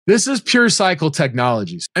This is Pure Cycle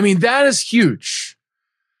Technologies. I mean, that is huge.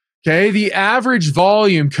 Okay. The average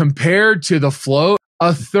volume compared to the float,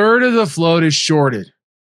 a third of the float is shorted.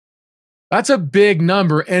 That's a big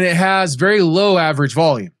number, and it has very low average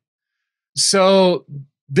volume. So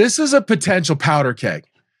this is a potential powder keg.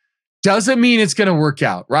 Doesn't mean it's going to work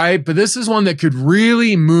out, right? But this is one that could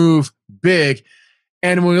really move big.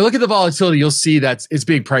 And when we look at the volatility, you'll see that it's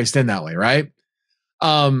being priced in that way, right?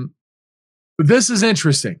 But this is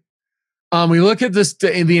interesting. We look at this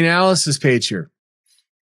in the analysis page here.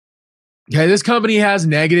 Okay, this company has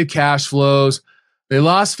negative cash flows. They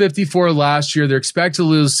lost 54 last year. They're expected to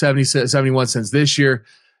lose 71 cents this year.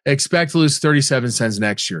 They expect to lose 37 cents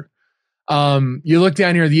next year. You look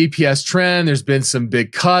down here at the EPS trend. There's been some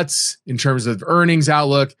big cuts in terms of earnings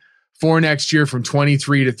outlook for next year from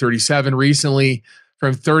 23 to 37 recently,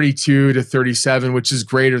 from 32 to 37, which is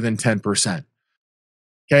greater than 10%.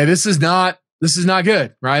 Okay, this is not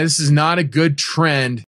good, right? This is not a good trend